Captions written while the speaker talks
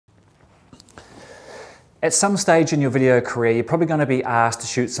At some stage in your video career, you're probably going to be asked to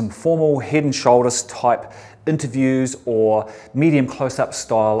shoot some formal head and shoulders type interviews or medium close-up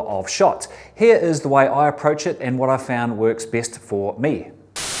style of shots. Here is the way I approach it and what I found works best for me.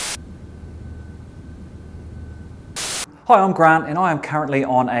 Hi, I'm Grant and I am currently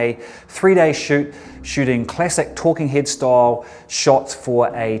on a 3-day shoot shooting classic talking head style shots for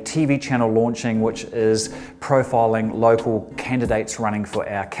a TV channel launching, which is profiling local candidates running for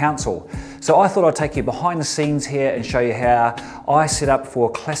our council. So I thought I'd take you behind the scenes here and show you how I set up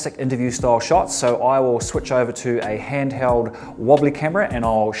for classic interview style shots. So I will switch over to a handheld wobbly camera and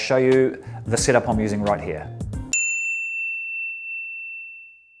I'll show you the setup I'm using right here.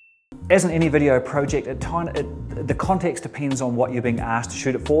 As in any video project, the context depends on what you're being asked to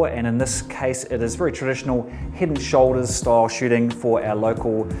shoot it for, and in this case it is very traditional head and shoulders style shooting for our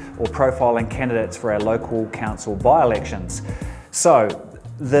local, or profiling candidates for our local council by-elections. So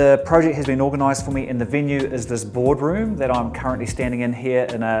the project has been organised for me, and the venue is this boardroom that I'm currently standing in here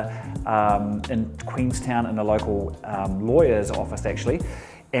in Queenstown in a local lawyer's office actually.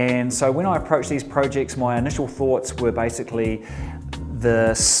 And so when I approach these projects, my initial thoughts were basically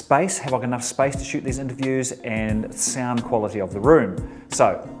the space, have I got enough space to shoot these interviews, and sound quality of the room.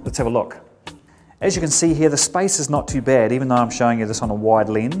 So let's have a look. As you can see here, the space is not too bad, even though I'm showing you this on a wide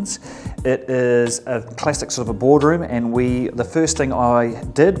lens. It is a classic sort of a boardroom, and the first thing I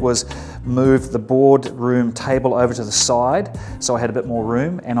did was move the boardroom table over to the side so I had a bit more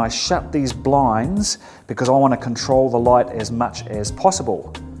room, and I shut these blinds because I want to control the light as much as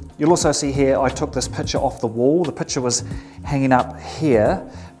possible. You'll also see here I took this picture off the wall. The picture was hanging up here,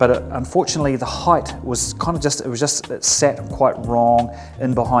 but unfortunately the height was kind of it sat quite wrong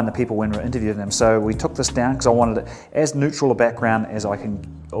in behind the people when we were interviewing them. So we took this down because I wanted it as neutral a background as I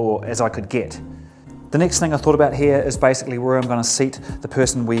could get. The next thing I thought about here is basically where I'm going to seat the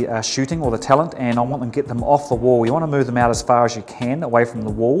person we are shooting, or the talent, and I want them to get them off the wall. You want to move them out as far as you can away from the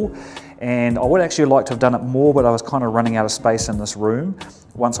wall, and I would actually like to have done it more, but I was kind of running out of space in this room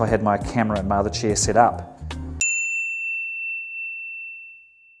once I had my camera and my other chair set up.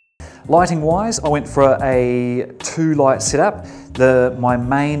 Lighting wise, I went for a 2-light setup. My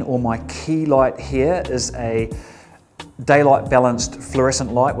main or my key light here is a daylight balanced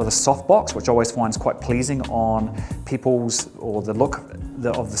fluorescent light with a softbox, which I always find is quite pleasing on people's, or the look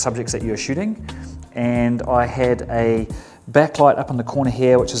of the subjects that you're shooting. And I had a backlight up in the corner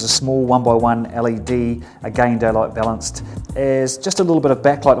here, which is a small 1x1 LED, again daylight balanced, as just a little bit of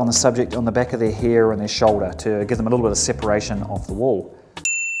backlight on the subject on the back of their hair and their shoulder to give them a little bit of separation off the wall.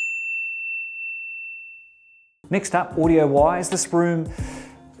 Next up, audio wise, this room,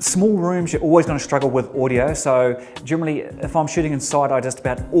 small rooms, you're always going to struggle with audio, so generally if I'm shooting inside I just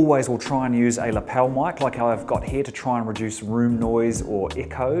about always will try and use a lapel mic like I've got here to try and reduce room noise or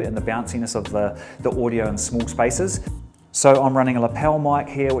echo and the bounciness of the audio in small spaces. So I'm running a lapel mic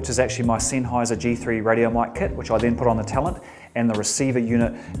here, which is actually my Sennheiser G3 radio mic kit, which I then put on the talent, and the receiver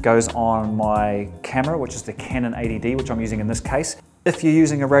unit goes on my camera, which is the Canon 80D, which I'm using in this case. If you're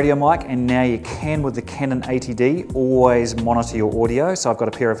using a radio mic, and now you can with the Canon 80D, always monitor your audio. So I've got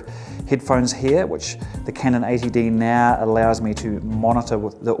a pair of headphones here, which the Canon 80D now allows me to monitor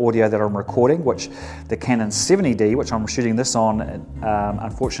with the audio that I'm recording, which the Canon 70D, which I'm shooting this on,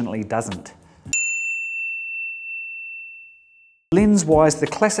 unfortunately doesn't. Lens wise, the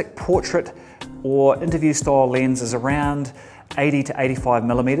classic portrait or interview style lens is around 80 to 85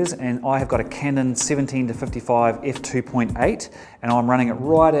 millimeters, and I have got a Canon 17 to 55 f2.8, and I'm running it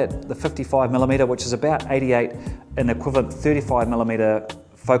right at the 55 millimeter, which is about 88, an equivalent 35 millimeter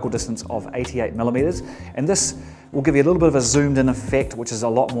focal distance of 88 millimeters, and this will give you a little bit of a zoomed in effect, which is a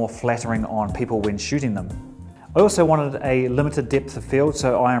lot more flattering on people when shooting them. I also wanted a limited depth of field,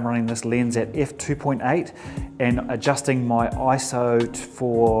 so I am running this lens at f2.8 and adjusting my ISO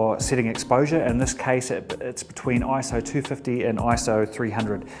for setting exposure. In this case, it's between ISO 250 and ISO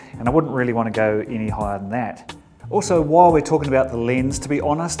 300, and I wouldn't really want to go any higher than that. Also, while we're talking about the lens, to be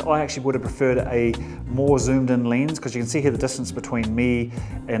honest, I actually would have preferred a more zoomed in lens, because you can see here the distance between me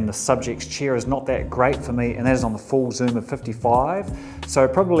and the subject's chair is not that great for me, and that is on the full zoom of 55. So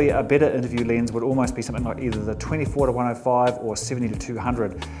probably a better interview lens would almost be something like either the 24 to 105 or 70 to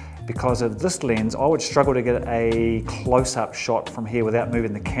 200. Because of this lens, I would struggle to get a close-up shot from here without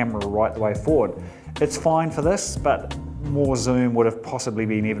moving the camera right the way forward. It's fine for this, but more zoom would have possibly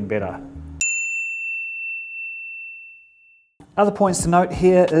been even better. Other points to note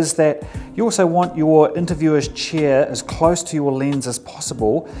here is that you also want your interviewer's chair as close to your lens as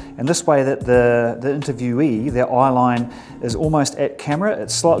possible, and this way that the interviewee, their eye line is almost at camera.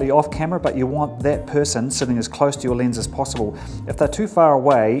 It's slightly off camera, but you want that person sitting as close to your lens as possible. If they're too far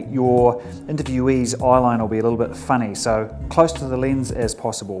away, your interviewee's eye line will be a little bit funny, so close to the lens as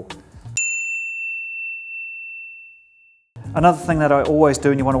possible. Another thing that I always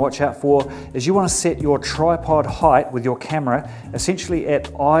do and you want to watch out for is you want to set your tripod height with your camera essentially at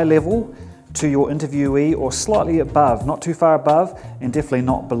eye level to your interviewee or slightly above, not too far above and definitely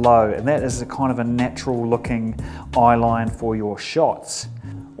not below, and that is a kind of a natural looking eye line for your shots.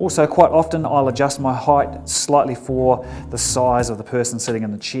 Also, quite often I'll adjust my height slightly for the size of the person sitting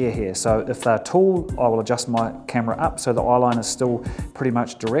in the chair here. So if they're tall, I will adjust my camera up so the eye line is still pretty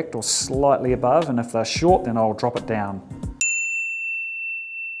much direct or slightly above, and if they're short then I'll drop it down.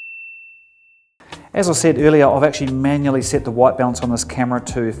 As I said earlier, I've actually manually set the white balance on this camera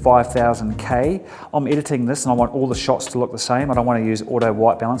to 5000K. I'm editing this and I want all the shots to look the same. I don't want to use auto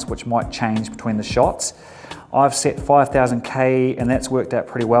white balance, which might change between the shots. I've set 5000K and that's worked out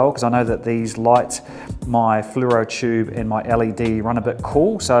pretty well because I know that these lights, my fluoro tube and my LED run a bit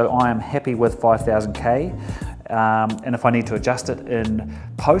cool, so I am happy with 5000K. And if I need to adjust it in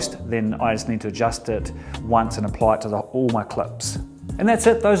post, then I just need to adjust it once and apply it to all my clips. And that's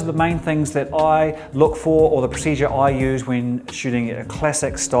it. Those are the main things that I look for, or the procedure I use when shooting a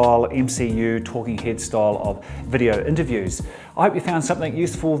classic style MCU talking head style of video interviews. I hope you found something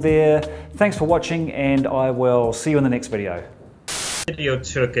useful there. Thanks for watching, and I will see you in the next video. The video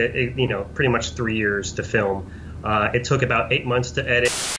took pretty much 3 years to film. It took about 8 months to edit.